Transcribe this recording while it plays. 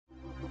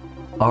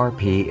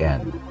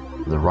RPN,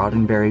 the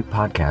Roddenberry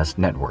Podcast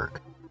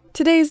Network.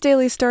 Today's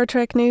Daily Star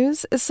Trek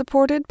News is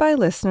supported by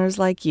listeners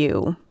like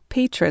you,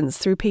 patrons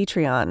through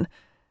Patreon.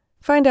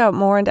 Find out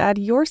more and add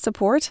your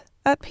support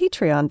at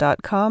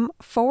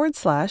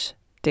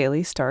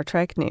patreon.com/Daily Star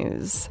Trek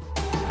News.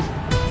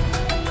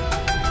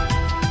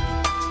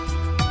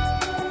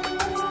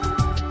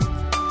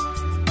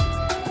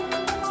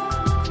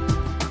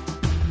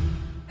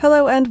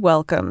 Hello and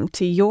welcome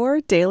to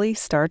your Daily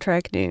Star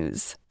Trek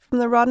News from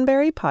the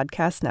Roddenberry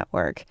Podcast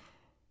Network.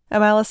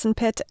 I'm Allison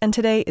Pitt, and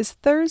today is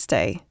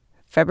Thursday,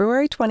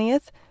 February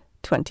 20th,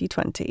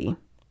 2020.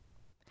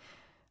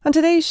 On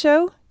today's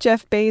show,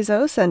 Jeff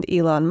Bezos and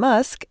Elon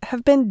Musk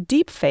have been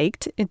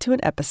deep-faked into an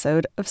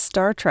episode of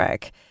Star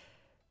Trek.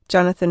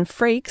 Jonathan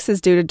Frakes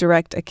is due to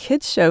direct a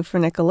kids' show for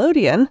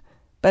Nickelodeon,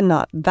 but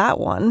not that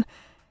one.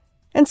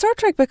 And Star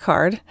Trek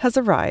Picard has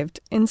arrived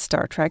in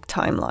Star Trek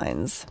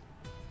timelines.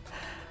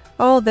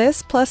 All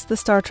this, plus the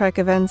Star Trek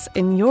events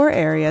in your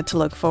area to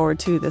look forward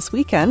to this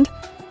weekend,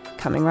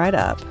 coming right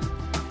up.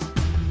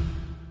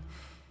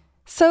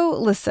 So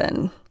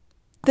listen,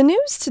 the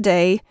news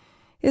today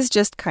is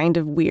just kind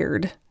of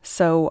weird,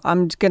 so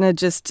I'm gonna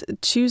just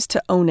choose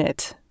to own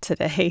it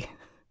today.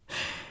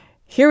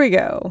 Here we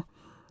go.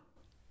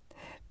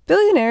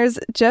 Billionaires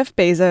Jeff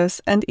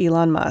Bezos and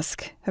Elon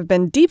Musk have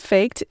been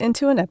deepfaked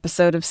into an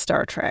episode of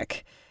Star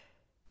Trek.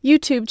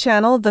 YouTube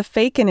channel The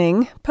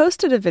Fakening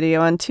posted a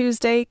video on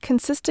Tuesday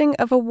consisting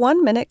of a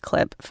 1-minute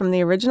clip from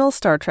the original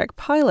Star Trek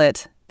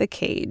pilot, The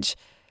Cage.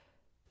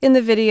 In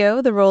the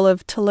video, the role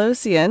of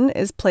Nickelodeon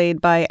is played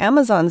by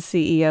Amazon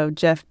CEO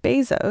Jeff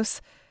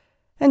Bezos,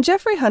 and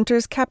Jeffrey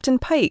Hunter's Captain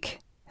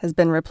Pike has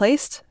been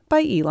replaced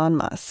by Elon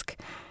Musk.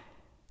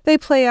 They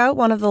play out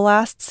one of the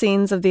last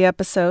scenes of the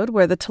episode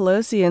where the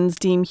Nickelodeons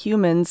deem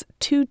humans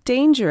too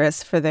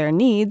dangerous for their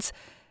needs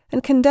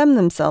and condemn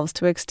themselves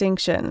to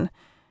extinction.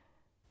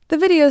 The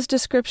video's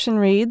description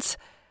reads,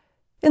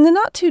 "In the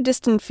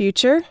not-too-distant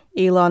future,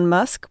 Elon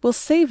Musk will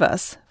save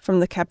us from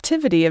the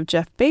captivity of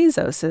Jeff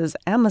Bezos'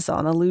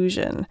 Amazon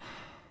illusion."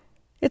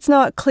 It's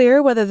not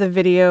clear whether the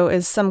video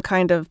is some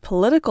kind of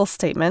political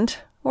statement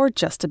or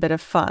just a bit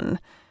of fun.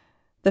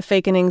 The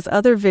Fakening's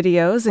other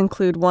videos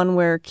include one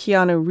where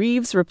Keanu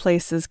Reeves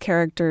replaces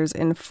characters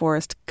in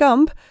Forrest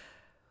Gump,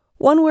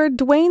 one where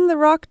Dwayne "The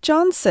Rock"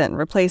 Johnson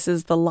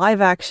replaces the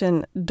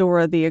live-action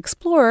Dora the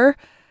Explorer,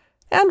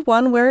 and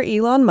one where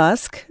Elon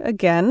Musk,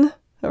 again,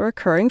 a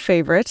recurring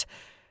favorite,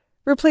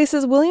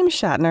 replaces William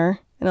Shatner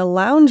in a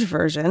lounge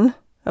version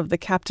of the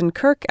Captain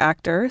Kirk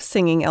actor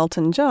singing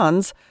Elton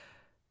John's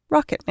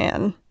Rocket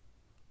Man.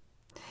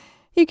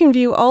 You can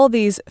view all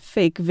these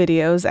fake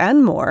videos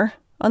and more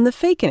on The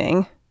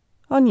Fakening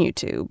on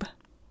YouTube.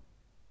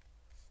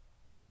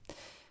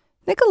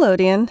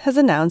 Nickelodeon has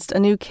announced a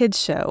new kids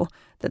show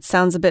that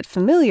sounds a bit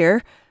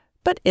familiar,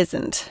 but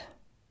isn't.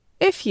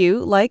 If you,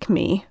 like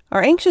me,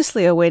 are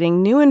anxiously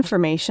awaiting new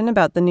information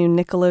about the new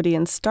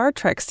Nickelodeon Star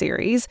Trek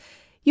series,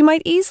 you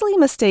might easily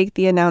mistake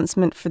the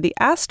announcement for The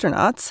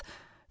Astronauts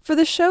for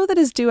the show that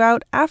is due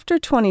out after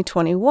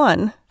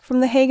 2021 from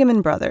the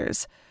Hageman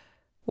brothers.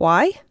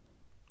 Why?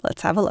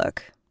 Let's have a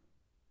look.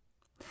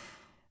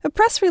 A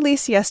press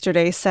release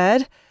yesterday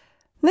said,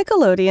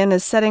 Nickelodeon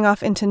is setting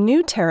off into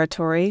new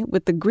territory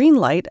with the green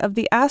light of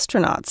The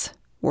Astronauts,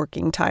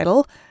 working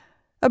title,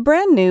 a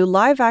brand new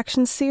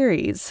live-action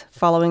series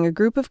following a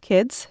group of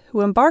kids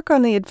who embark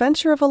on the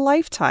adventure of a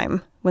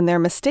lifetime when they're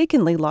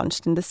mistakenly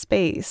launched into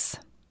space.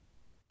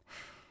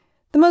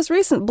 The most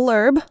recent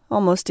blurb,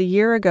 almost a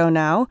year ago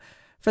now,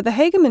 for the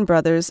Hageman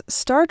Brothers'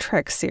 Star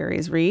Trek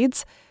series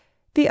reads,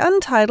 "The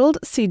untitled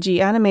CG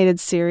animated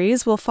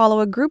series will follow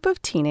a group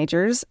of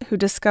teenagers who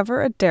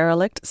discover a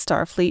derelict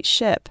Starfleet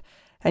ship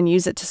and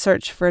use it to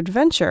search for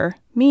adventure,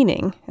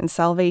 meaning, and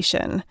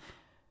salvation."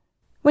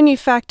 When you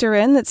factor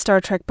in that Star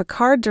Trek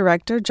Picard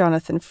director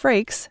Jonathan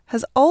Frakes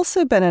has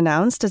also been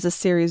announced as a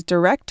series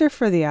director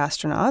for The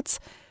Astronauts,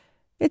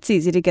 it's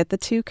easy to get the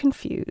two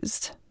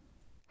confused.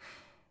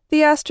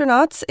 The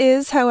Astronauts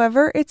is,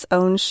 however, its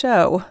own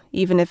show,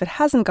 even if it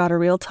hasn't got a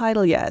real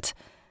title yet.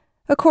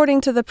 According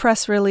to the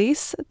press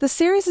release, the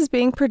series is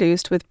being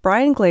produced with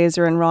Brian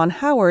Glazer and Ron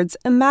Howard's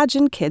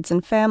Imagine Kids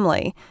and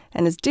Family,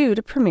 and is due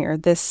to premiere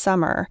this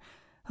summer.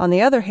 On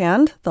the other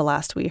hand, the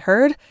last we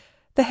heard,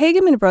 the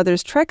Hageman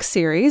Brothers Trek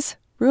series,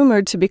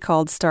 rumored to be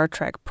called Star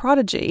Trek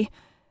Prodigy,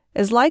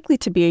 is likely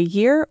to be a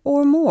year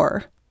or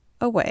more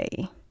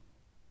away.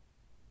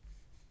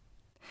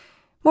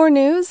 More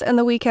news and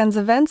the weekend's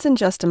events in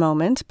just a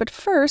moment, but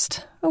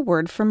first, a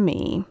word from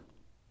me.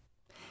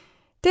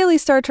 Daily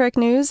Star Trek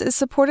News is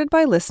supported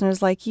by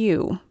listeners like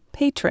you,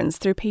 patrons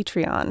through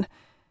Patreon.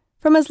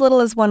 From as little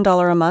as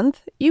 $1 a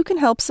month, you can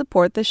help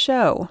support the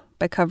show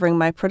by covering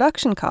my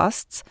production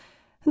costs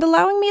and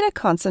allowing me to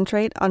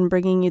concentrate on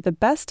bringing you the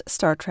best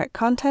Star Trek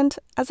content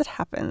as it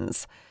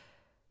happens.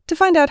 To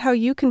find out how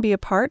you can be a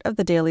part of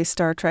the Daily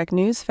Star Trek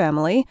News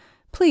family,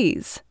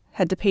 please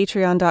head to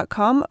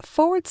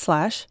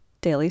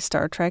patreon.com/Daily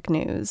Star Trek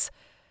News.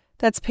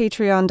 That's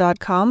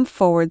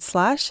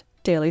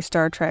patreon.com/Daily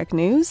Star Trek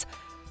News.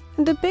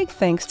 And a big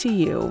thanks to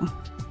you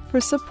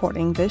for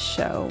supporting this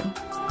show.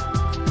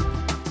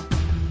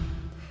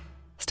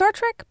 Star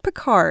Trek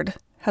Picard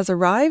has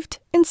arrived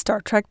in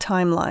Star Trek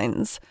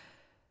timelines.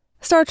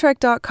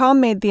 StarTrek.com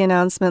made the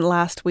announcement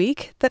last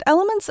week that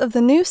elements of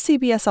the new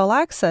CBS All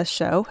Access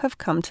show have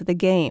come to the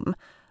game,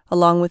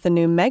 along with a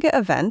new mega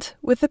event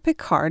with a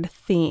Picard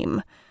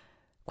theme.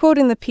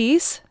 Quoting the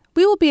piece,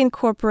 "We will be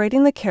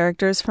incorporating the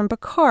characters from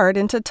Picard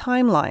into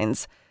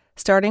timelines,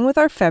 starting with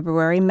our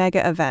February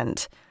mega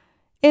event.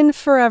 In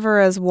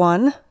Forever as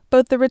One,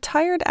 both the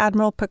retired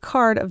Admiral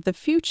Picard of the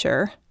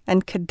future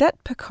and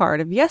Cadet Picard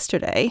of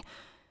yesterday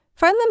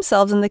find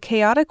themselves in the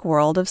chaotic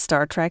world of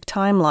Star Trek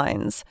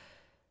timelines.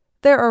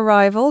 Their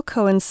arrival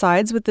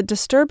coincides with the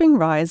disturbing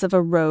rise of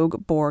a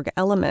rogue Borg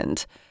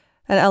element,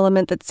 an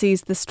element that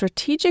sees the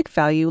strategic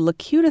value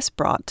Locutus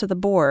brought to the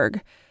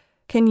Borg.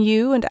 Can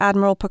you and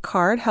Admiral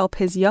Picard help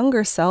his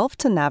younger self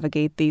to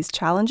navigate these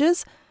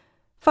challenges?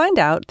 Find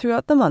out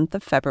throughout the month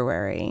of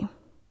February."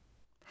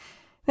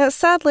 Now,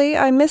 sadly,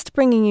 I missed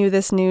bringing you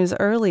this news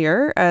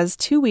earlier, as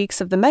 2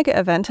 weeks of the mega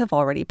event have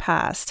already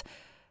passed.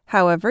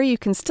 However, you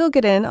can still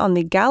get in on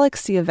the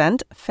Galaxy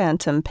event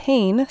Phantom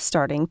Pain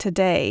starting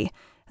today,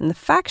 and the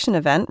Faction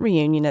event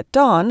Reunion at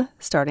Dawn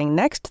starting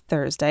next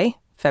Thursday,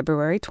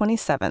 February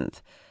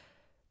 27th.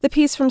 The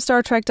piece from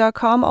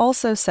StarTrek.com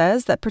also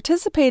says that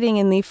participating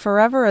in the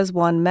Forever as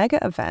One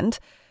mega event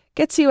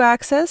gets you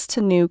access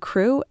to new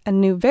crew and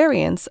new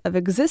variants of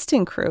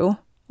existing crew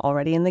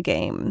already in the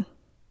game.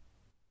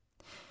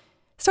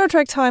 Star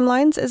Trek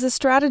Timelines is a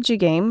strategy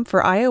game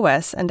for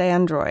iOS and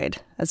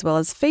Android, as well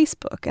as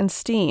Facebook and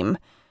Steam.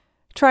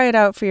 Try it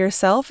out for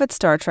yourself at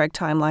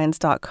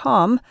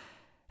StarTrekTimelines.com,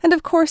 and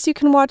of course you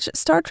can watch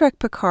Star Trek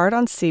Picard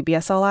on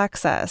CBS All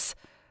Access.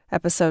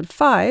 Episode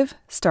 5,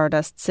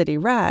 Stardust City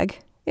Rag,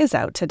 is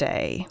out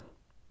today.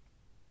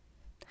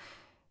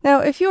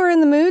 Now, if you are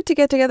in the mood to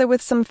get together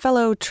with some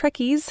fellow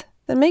Trekkies,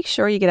 then make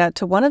sure you get out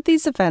to one of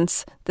these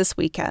events this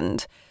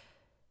weekend.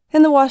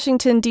 In the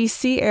Washington,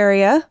 D.C.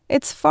 area,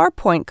 it's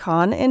Farpoint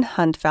Con in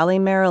Hunt Valley,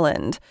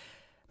 Maryland.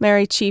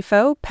 Mary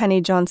Chieffo, Penny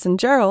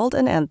Johnson-Gerald,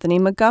 and Anthony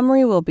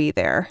Montgomery will be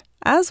there,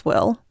 as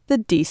will the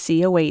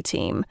D.C. away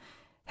team.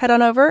 Head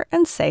on over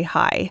and say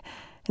hi.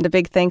 And a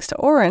big thanks to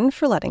Oren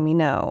for letting me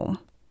know.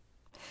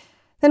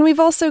 Then we've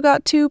also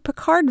got 2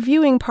 Picard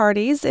viewing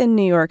parties in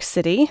New York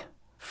City.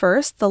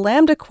 First, the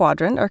Lambda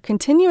Quadrant are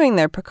continuing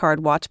their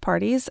Picard watch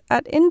parties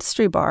at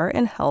Industry Bar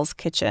in Hell's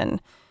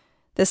Kitchen.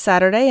 This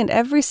Saturday and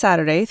every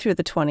Saturday through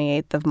the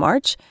 28th of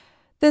March,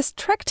 this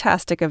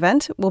Trek-tastic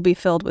event will be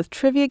filled with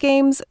trivia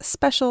games,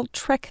 special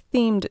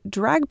Trek-themed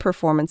drag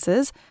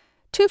performances,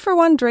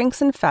 2-for-1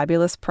 drinks and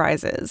fabulous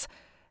prizes,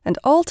 and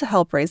all to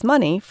help raise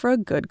money for a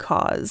good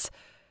cause.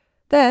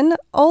 Then,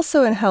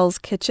 also in Hell's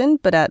Kitchen,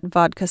 but at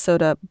Vodka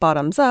Soda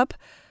Bottoms Up,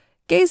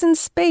 Gaze in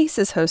Space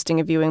is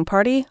hosting a viewing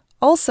party,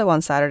 also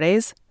on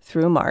Saturdays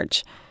through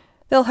March.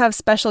 They'll have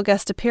special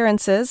guest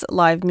appearances,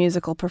 live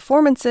musical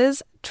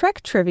performances,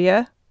 Trek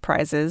trivia,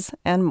 prizes,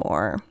 and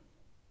more.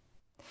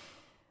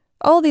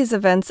 All these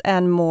events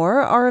and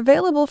more are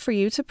available for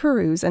you to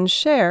peruse and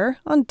share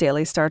on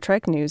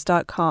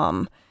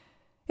dailystartreknews.com.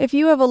 If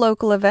you have a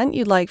local event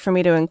you'd like for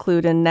me to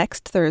include in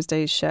next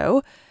Thursday's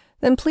show,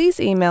 then please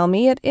email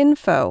me at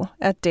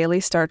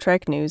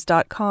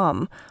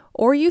info@dailystartreknews.com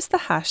or use the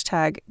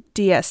hashtag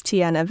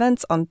DSTN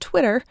events on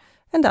Twitter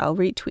and I'll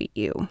retweet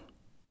you.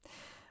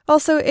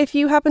 Also, if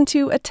you happen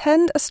to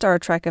attend a Star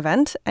Trek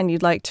event and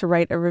you'd like to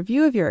write a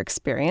review of your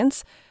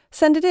experience,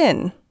 send it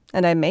in,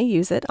 and I may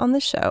use it on the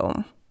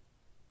show.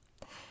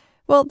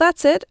 Well,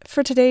 that's it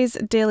for today's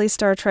Daily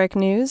Star Trek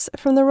News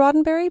from the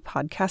Roddenberry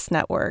Podcast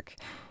Network.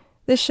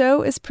 This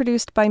show is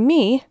produced by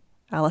me,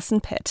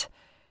 Allison Pitt.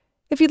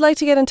 If you'd like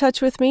to get in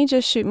touch with me,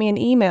 just shoot me an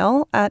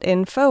email at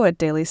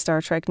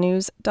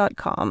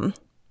info@dailystartreknews.com.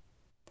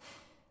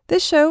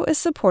 This show is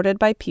supported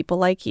by people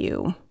like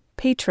you,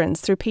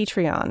 patrons through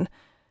Patreon.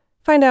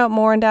 Find out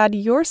more and add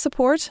your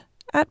support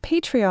at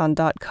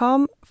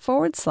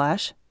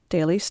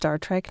patreon.com/Daily Star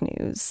Trek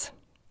News.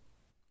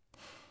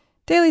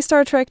 Daily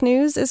Star Trek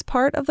News is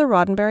part of the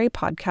Roddenberry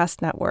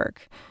Podcast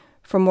Network.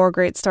 For more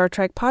great Star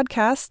Trek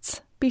podcasts,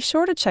 be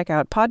sure to check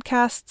out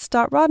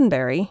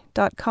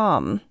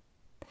podcasts.roddenberry.com.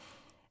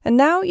 And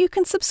now you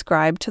can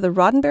subscribe to the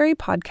Roddenberry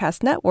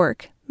Podcast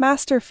Network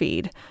master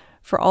feed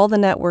for all the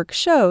network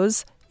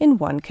shows in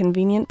one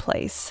convenient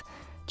place.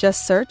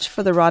 Just search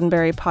for the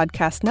Roddenberry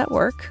Podcast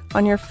Network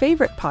on your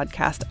favorite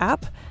podcast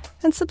app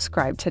and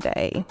subscribe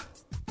today.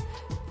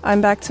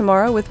 I'm back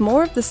tomorrow with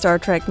more of the Star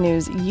Trek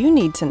news you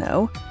need to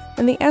know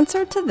and the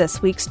answer to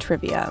this week's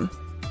trivia.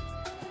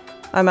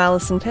 I'm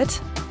Allison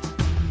Pitt.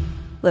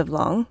 Live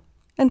long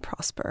and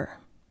prosper.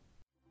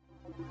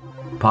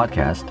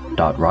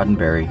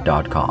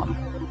 Podcast.roddenberry.com,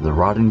 the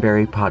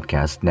Roddenberry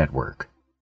Podcast Network.